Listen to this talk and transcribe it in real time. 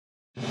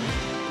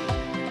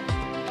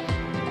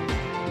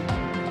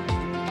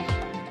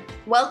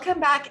Welcome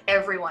back,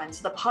 everyone,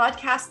 to the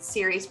podcast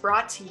series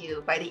brought to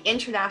you by the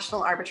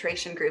International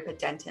Arbitration Group at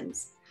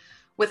Dentons.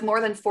 With more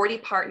than 40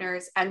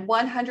 partners and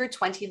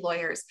 120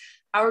 lawyers,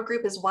 our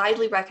group is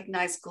widely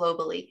recognized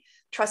globally,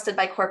 trusted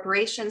by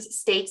corporations,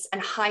 states,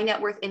 and high net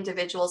worth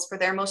individuals for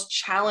their most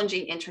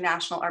challenging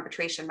international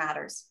arbitration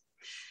matters.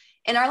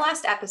 In our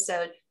last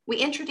episode, we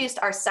introduced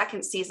our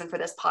second season for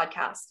this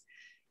podcast.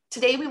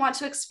 Today, we want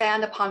to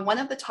expand upon one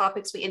of the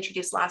topics we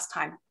introduced last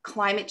time,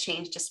 climate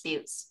change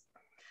disputes.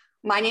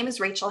 My name is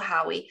Rachel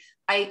Howie.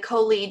 I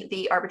co-lead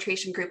the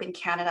arbitration group in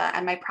Canada,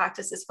 and my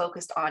practice is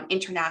focused on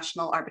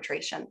international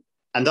arbitration.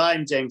 And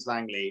I'm James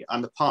Langley.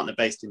 I'm a partner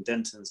based in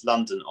Dentons'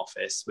 London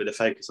office with a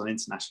focus on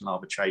international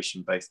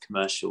arbitration, both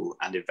commercial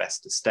and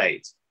investor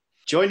state.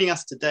 Joining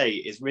us today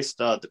is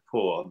Ristar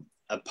Depor,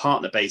 a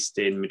partner based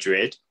in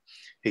Madrid,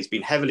 who's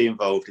been heavily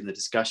involved in the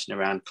discussion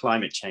around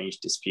climate change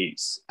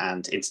disputes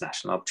and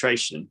international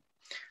arbitration.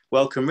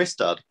 Welcome,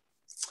 Ristar.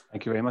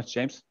 Thank you very much,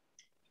 James.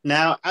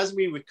 Now, as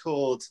we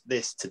record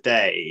this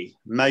today,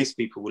 most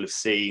people will have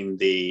seen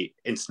the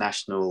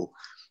International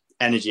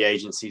Energy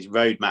Agency's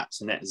roadmap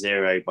to net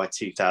zero by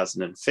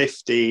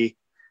 2050,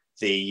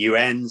 the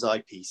UN's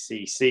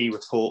IPCC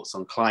reports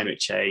on climate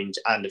change,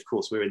 and of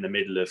course, we're in the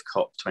middle of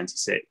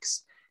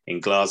COP26 in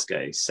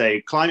Glasgow. So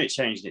climate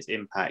change and its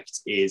impact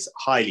is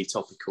highly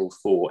topical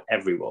for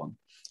everyone.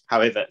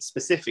 However,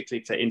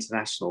 specifically for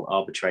international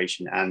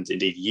arbitration and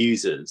indeed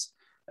users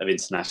of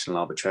international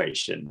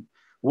arbitration,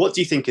 what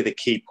do you think are the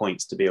key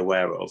points to be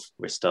aware of,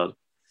 Ristar?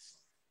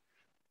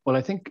 Well,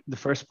 I think the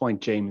first point,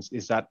 James,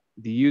 is that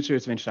the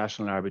users of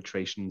international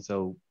arbitration,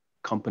 so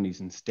companies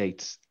and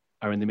states,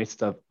 are in the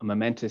midst of a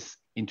momentous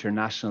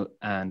international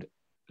and,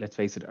 let's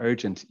face it,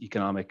 urgent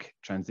economic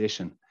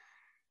transition.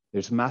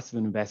 There's massive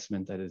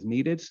investment that is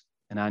needed,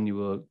 an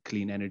annual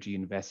clean energy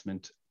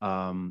investment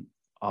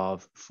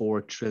of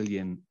 4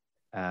 trillion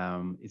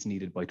is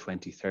needed by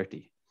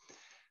 2030.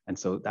 And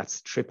so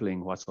that's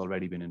tripling what's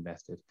already been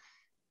invested.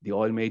 The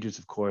oil majors,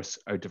 of course,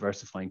 are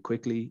diversifying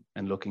quickly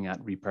and looking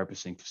at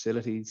repurposing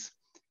facilities.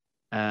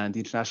 And the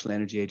International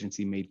Energy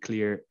Agency made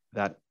clear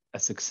that a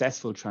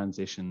successful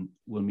transition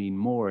will mean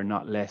more,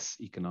 not less,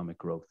 economic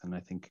growth. And I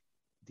think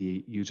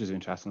the users of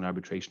international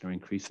arbitration are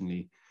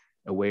increasingly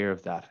aware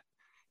of that.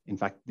 In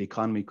fact, the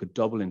economy could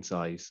double in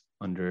size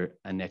under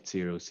a net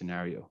zero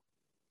scenario.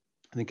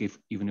 I think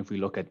even if we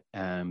look at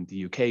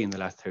the UK in the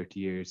last 30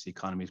 years, the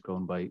economy has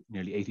grown by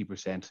nearly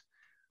 80%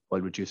 while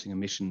reducing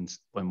emissions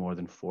by more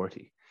than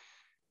 40%.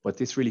 But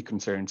this really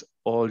concerns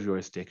all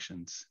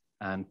jurisdictions.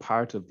 And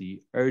part of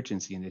the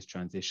urgency in this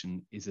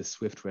transition is a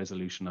swift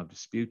resolution of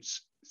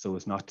disputes so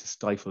as not to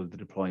stifle the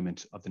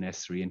deployment of the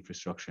necessary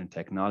infrastructure and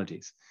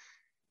technologies.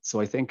 So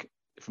I think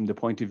from the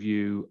point of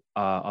view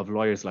of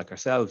lawyers like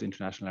ourselves,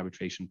 international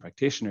arbitration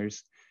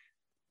practitioners,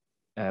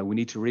 we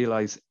need to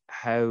realize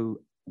how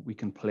we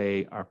can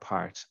play our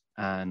part.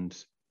 And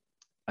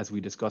as we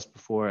discussed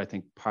before, I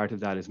think part of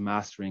that is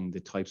mastering the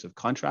types of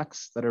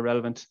contracts that are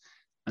relevant,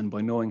 and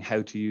by knowing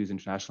how to use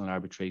international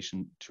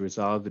arbitration to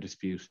resolve the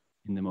dispute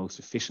in the most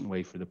efficient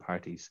way for the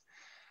parties,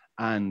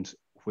 and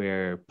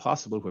where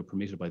possible, where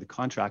permitted by the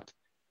contract,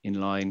 in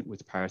line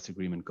with Paris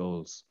Agreement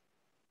goals.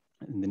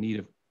 And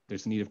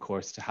there's a need, of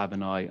course, to have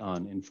an eye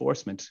on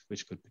enforcement,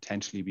 which could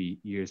potentially be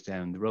years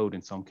down the road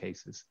in some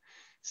cases,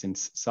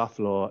 since soft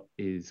law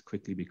is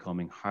quickly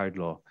becoming hard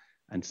law.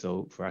 And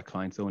so for our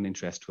clients' own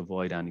interest to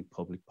avoid any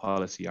public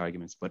policy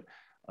arguments, but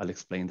I'll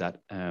explain that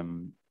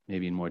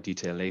maybe in more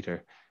detail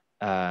later.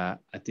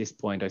 At this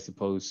point, I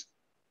suppose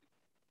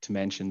to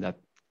mention that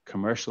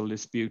commercial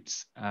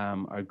disputes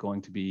are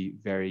going to be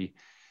very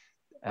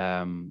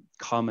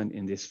common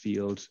in this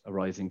field,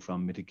 arising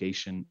from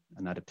mitigation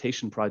and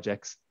adaptation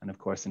projects, and of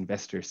course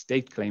investor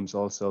state claims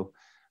also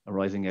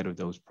arising out of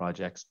those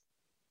projects,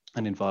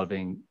 and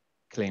involving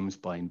claims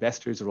by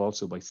investors or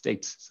also by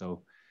states.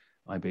 So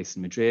I'm based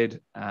in Madrid,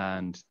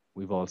 and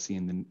we've all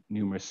seen the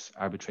numerous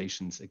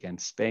arbitrations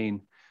against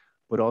Spain,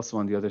 but also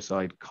on the other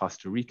side,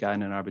 Costa Rica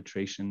in an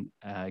arbitration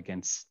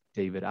against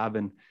David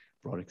Avon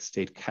brought a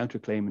state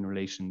counterclaim in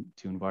relation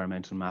to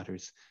environmental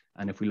matters.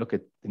 And if we look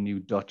at the new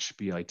Dutch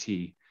BIT,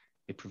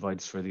 it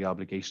provides for the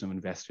obligation of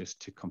investors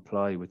to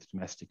comply with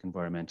domestic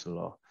environmental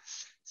law.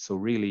 So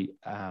really,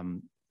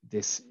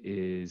 this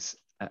is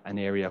an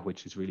area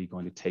which is really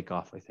going to take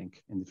off, I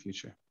think, in the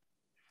future.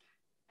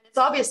 It's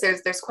obvious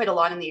there's quite a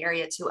lot in the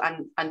area to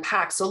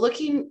unpack. So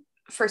looking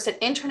first at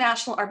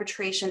international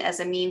arbitration as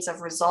a means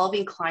of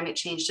resolving climate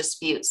change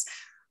disputes.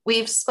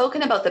 We've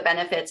spoken about the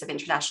benefits of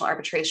international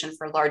arbitration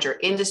for larger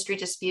industry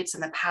disputes in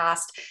the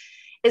past.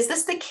 Is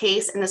this the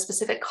case in the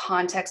specific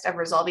context of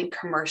resolving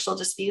commercial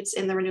disputes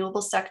in the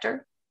renewable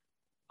sector?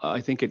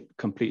 I think it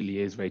completely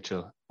is,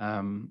 Rachel.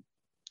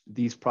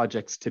 These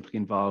projects typically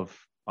involve,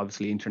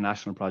 obviously,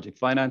 international project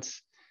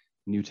finance,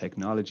 new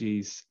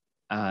technologies,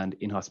 and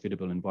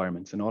inhospitable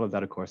environments. And all of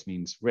that, of course,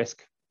 means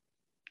risk.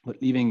 But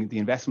leaving the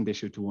investment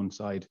issue to one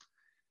side,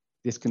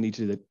 this can lead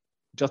to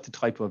just the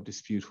type of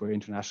dispute where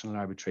international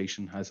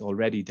arbitration has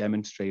already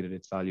demonstrated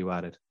its value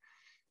added.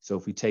 So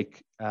if we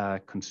take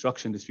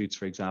construction disputes,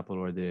 for example,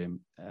 or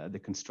the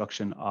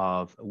construction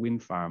of a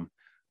wind farm,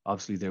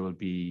 obviously there will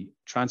be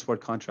transport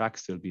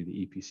contracts, there'll be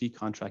the EPC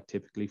contract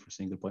typically for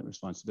single point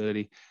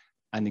responsibility,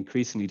 and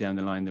increasingly down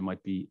the line there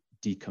might be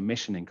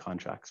decommissioning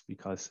contracts,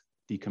 because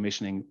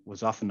decommissioning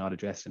was often not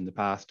addressed in the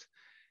past,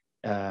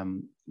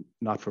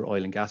 not for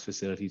oil and gas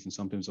facilities, and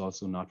sometimes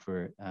also not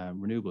for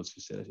renewables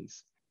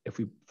facilities. If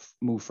we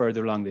move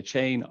further along the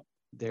chain,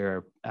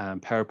 there are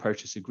power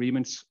purchase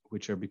agreements,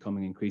 which are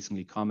becoming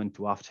increasingly common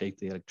to offtake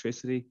the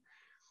electricity.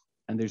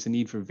 And there's a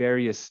need for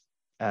various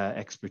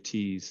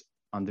expertise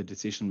on the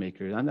decision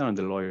maker and on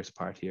the lawyer's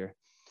part here.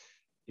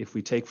 If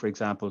we take, for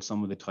example,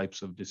 some of the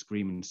types of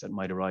disagreements that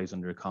might arise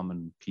under a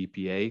common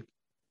PPA,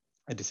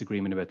 a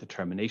disagreement about the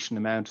termination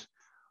amount,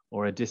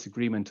 or a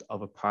disagreement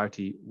of a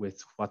party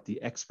with what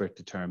the expert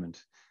determined.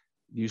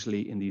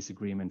 Usually in these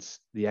agreements,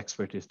 the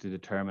expert is to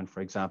determine,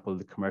 for example,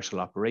 the commercial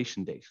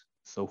operation date.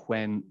 So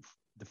when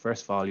the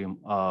first volume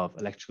of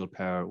electrical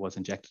power was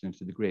injected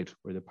into the grid,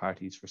 where the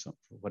parties, for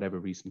whatever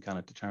reason,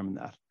 cannot determine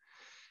that,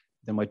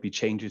 there might be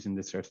changes in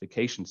the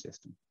certification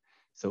system.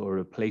 So a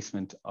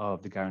replacement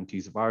of the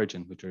guarantees of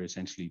origin, which are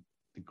essentially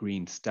the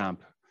green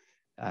stamp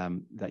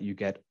that you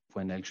get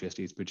when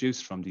electricity is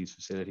produced from these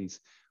facilities.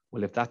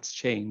 Well, if that's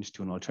changed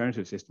to an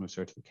alternative system of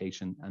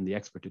certification and the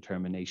expert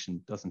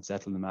determination doesn't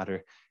settle the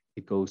matter,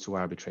 it goes to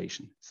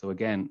arbitration. So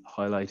again,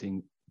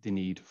 highlighting the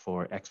need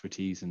for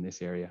expertise in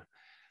this area.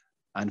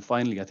 And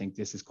finally, I think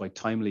this is quite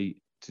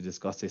timely to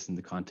discuss this in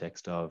the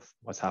context of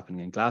what's happening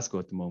in Glasgow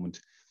at the moment,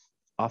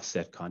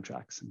 offset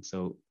contracts. And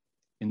so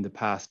in the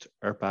past,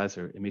 ERPAs,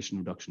 or emission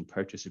reduction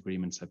purchase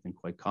agreements, have been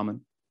quite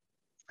common.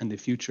 And the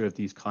future of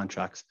these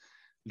contracts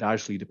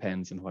largely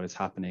depends on what is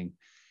happening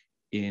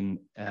in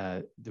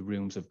the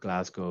rooms of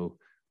Glasgow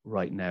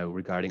right now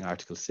regarding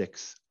Article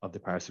 6 of the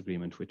Paris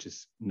Agreement, which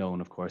is known,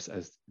 of course,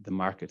 as the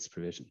markets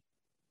provision.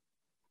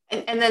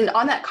 And then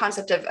on that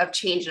concept of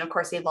change and, of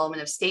course, the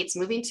involvement of states,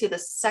 moving to the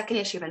second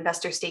issue of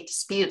investor-state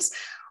disputes,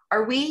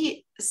 are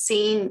we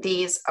seeing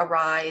these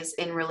arise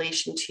in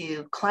relation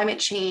to climate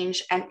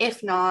change? And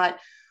if not,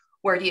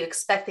 where do you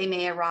expect they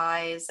may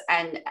arise?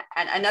 And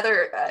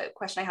another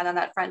question I had on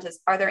that front is,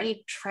 are there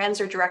any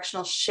trends or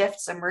directional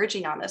shifts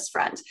emerging on this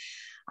front?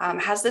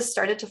 Has this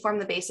started to form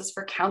the basis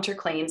for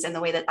counterclaims in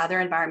the way that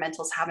other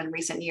environmentals have in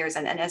recent years?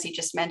 And as you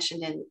just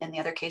mentioned in the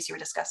other case you were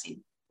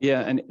discussing.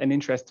 Yeah, an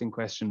interesting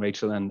question,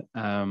 Rachel, and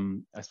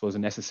I suppose a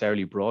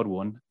necessarily broad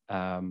one.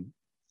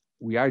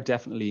 We are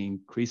definitely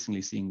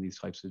increasingly seeing these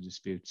types of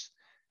disputes.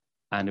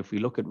 And if we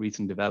look at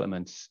recent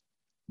developments,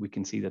 we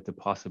can see that the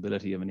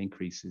possibility of an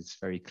increase is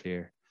very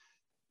clear.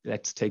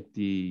 Let's take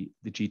the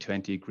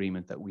G20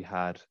 agreement that we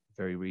had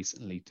very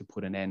recently to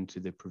put an end to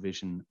the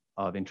provision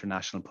of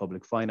international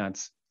public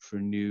finance for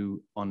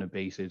new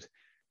unabated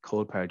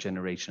coal power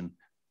generation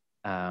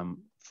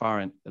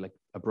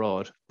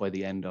abroad by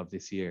the end of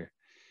this year.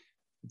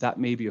 That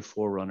may be a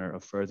forerunner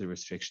of further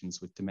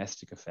restrictions with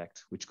domestic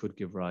effect, which could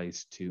give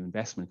rise to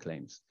investment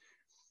claims.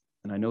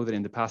 And I know that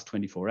in the past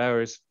 24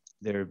 hours,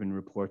 there have been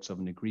reports of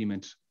an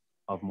agreement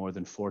of more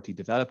than 40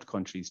 developed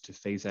countries to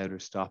phase out or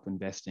stop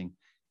investing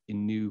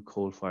in new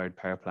coal-fired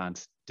power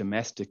plants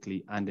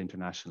domestically and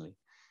internationally.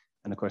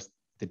 And of course,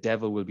 the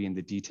devil will be in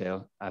the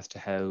detail as to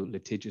how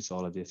litigious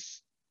all of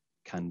this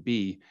can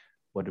be.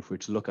 But if we're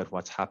to look at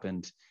what's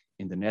happened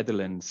in the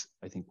Netherlands,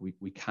 I think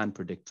we can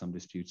predict some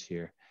disputes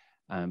here.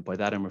 By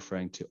that, I'm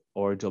referring to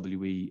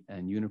RWE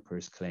and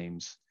Uniper's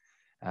claims,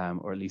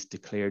 or at least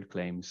declared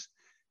claims,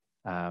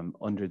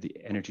 under the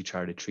Energy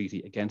Charter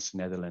Treaty against the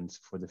Netherlands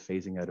for the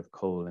phasing out of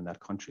coal in that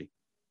country.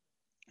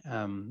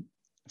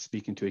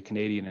 Speaking to a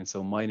Canadian, and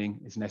so mining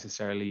is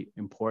necessarily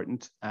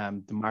important.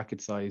 The market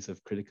size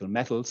of critical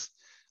metals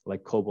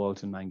like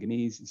cobalt and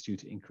manganese is due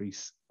to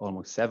increase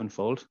almost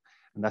 7-fold,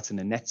 and that's in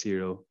a net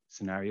zero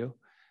scenario.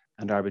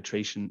 And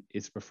arbitration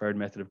is the preferred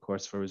method, of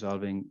course, for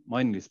resolving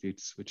mining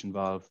disputes, which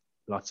involve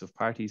lots of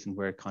parties and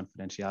where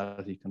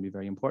confidentiality can be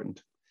very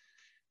important.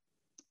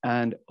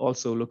 And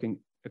also looking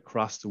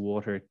across the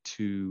water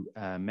to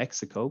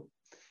Mexico,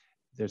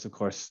 there's of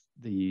course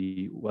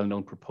the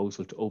well-known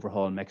proposal to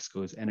overhaul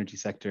Mexico's energy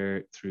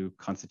sector through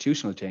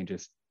constitutional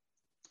changes.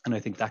 And I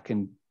think that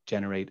can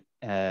generate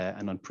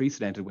an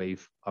unprecedented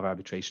wave of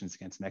arbitrations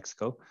against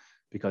Mexico,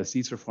 because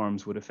these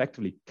reforms would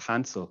effectively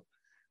cancel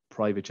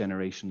private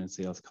generation and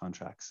sales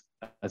contracts,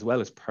 as well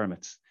as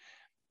permits.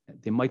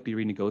 They might be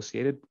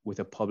renegotiated with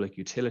a public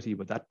utility,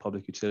 but that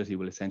public utility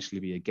will essentially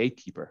be a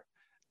gatekeeper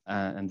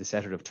and the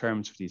setter of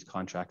terms for these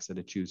contracts that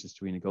it chooses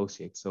to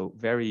renegotiate. So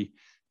very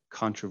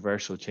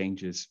controversial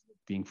changes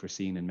being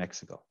foreseen in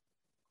Mexico.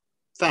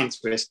 Thanks,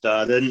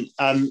 Ristad. And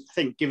I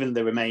think given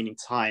the remaining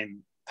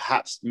time,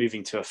 perhaps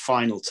moving to a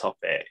final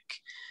topic,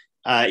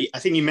 I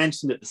think you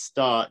mentioned at the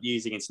start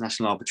using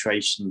international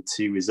arbitration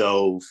to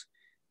resolve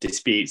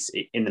disputes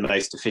in the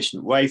most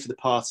efficient way for the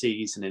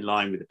parties and in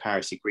line with the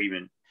Paris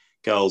Agreement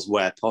goals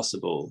where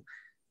possible.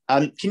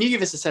 Can you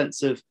give us a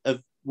sense of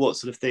what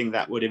sort of thing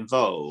that would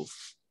involve?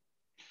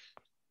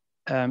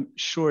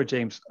 Sure,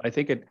 James. I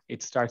think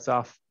it starts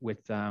off with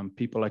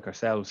people like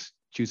ourselves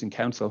choosing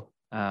counsel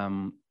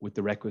with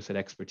the requisite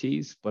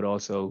expertise, but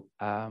also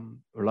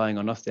relying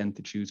on us then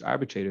to choose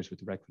arbitrators with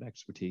the requisite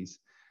expertise.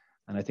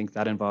 And I think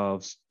that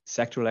involves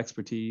sectoral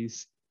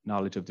expertise,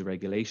 knowledge of the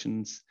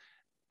regulations,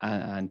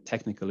 and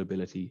technical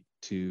ability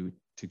to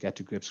get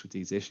to grips with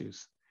these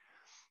issues.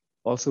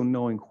 Also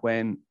knowing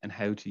when and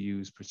how to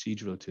use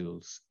procedural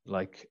tools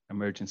like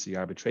emergency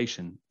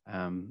arbitration,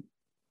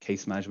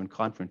 case management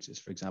conferences,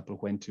 for example,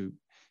 when to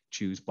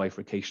choose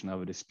bifurcation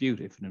of a dispute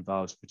if it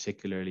involves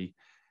particularly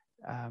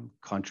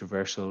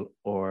controversial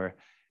or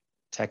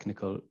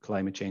technical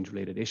climate change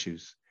related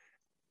issues,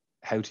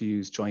 how to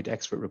use joint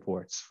expert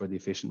reports for the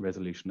efficient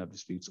resolution of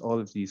disputes. All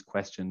of these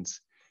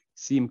questions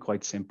seem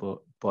quite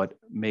simple, but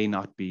may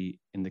not be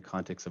in the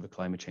context of a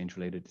climate change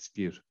related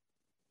dispute.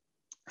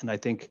 And I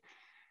think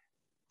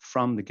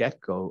from the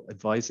get-go,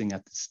 advising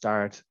at the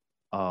start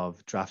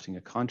of drafting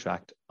a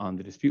contract on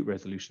the dispute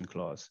resolution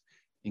clause,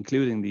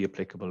 including the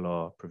applicable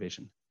law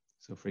provision.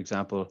 So for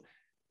example,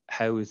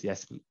 how is the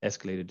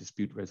escalated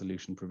dispute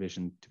resolution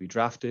provision to be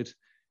drafted?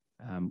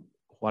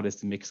 What is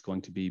the mix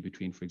going to be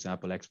between, for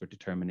example, expert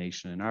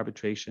determination and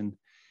arbitration?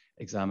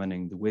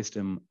 Examining the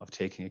wisdom of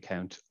taking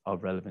account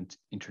of relevant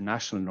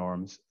international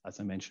norms, as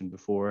I mentioned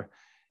before,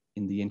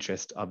 in the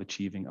interest of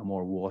achieving a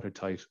more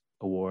watertight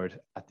award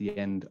at the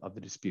end of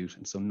the dispute.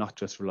 And so not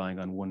just relying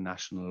on one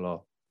national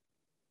law.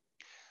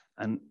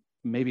 And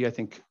maybe I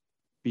think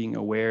being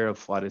aware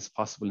of what is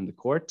possible in the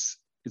courts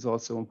is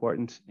also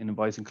important in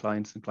advising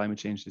clients in climate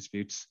change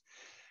disputes.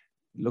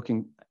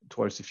 Looking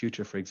towards the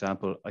future, for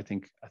example, I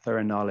think a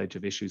thorough knowledge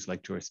of issues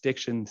like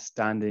jurisdiction,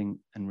 standing,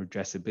 and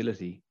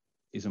redressability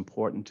is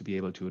important to be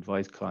able to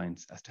advise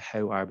clients as to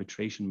how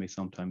arbitration may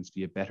sometimes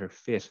be a better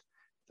fit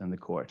than the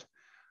court,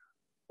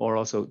 or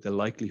also the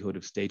likelihood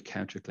of state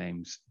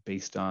counterclaims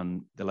based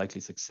on the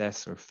likely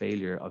success or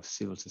failure of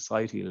civil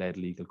society-led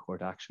legal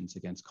court actions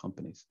against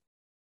companies.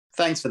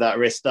 Thanks for that,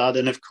 Ristad.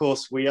 And of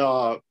course, we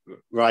are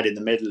right in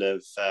the middle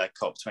of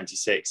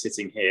COP26,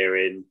 sitting here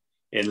in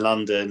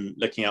London,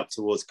 looking up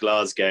towards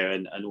Glasgow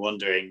and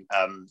wondering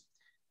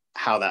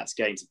how that's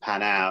going to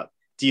pan out.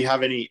 Do you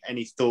have any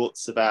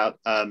thoughts about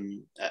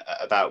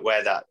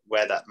where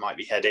that might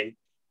be heading?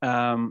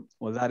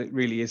 Well, that it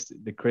really is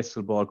the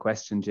crystal ball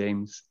question,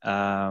 James.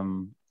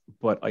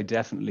 But I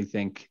definitely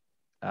think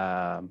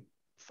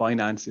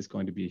finance is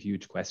going to be a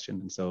huge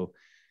question, and so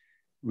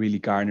really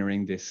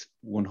garnering this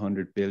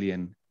 100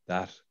 billion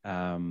that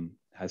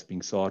has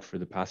been sought for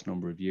the past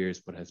number of years,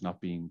 but has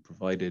not been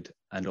provided,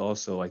 and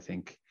also I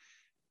think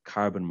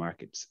carbon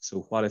markets.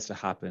 So what is to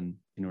happen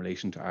in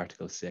relation to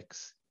Article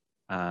 6,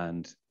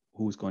 and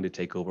who's going to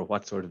take over?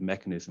 What sort of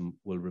mechanism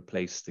will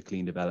replace the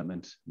clean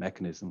development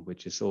mechanism,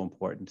 which is so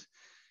important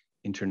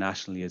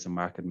internationally as a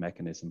market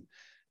mechanism?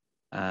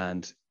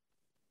 And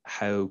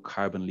how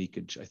carbon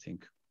leakage, I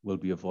think, will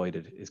be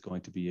avoided is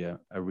going to be a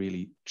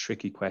really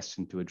tricky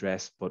question to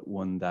address, but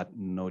one that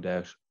no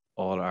doubt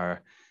all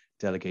our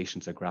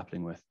delegations are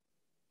grappling with.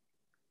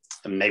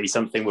 And maybe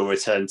something we'll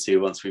return to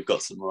once we've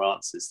got some more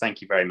answers. Thank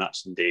you very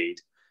much indeed.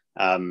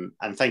 And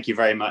thank you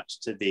very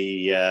much to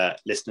the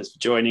listeners for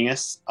joining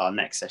us. Our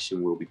next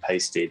session will be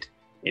posted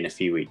in a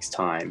few weeks'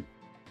 time.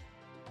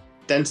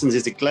 Dentons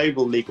is a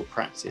global legal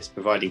practice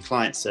providing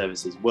client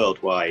services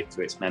worldwide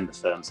through its member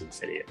firms and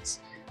affiliates.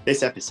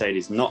 This episode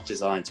is not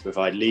designed to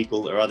provide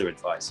legal or other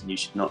advice, and you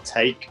should not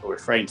take or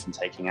refrain from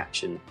taking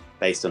action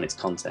based on its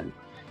content.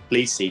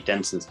 Please see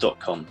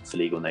dentons.com for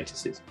legal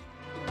notices.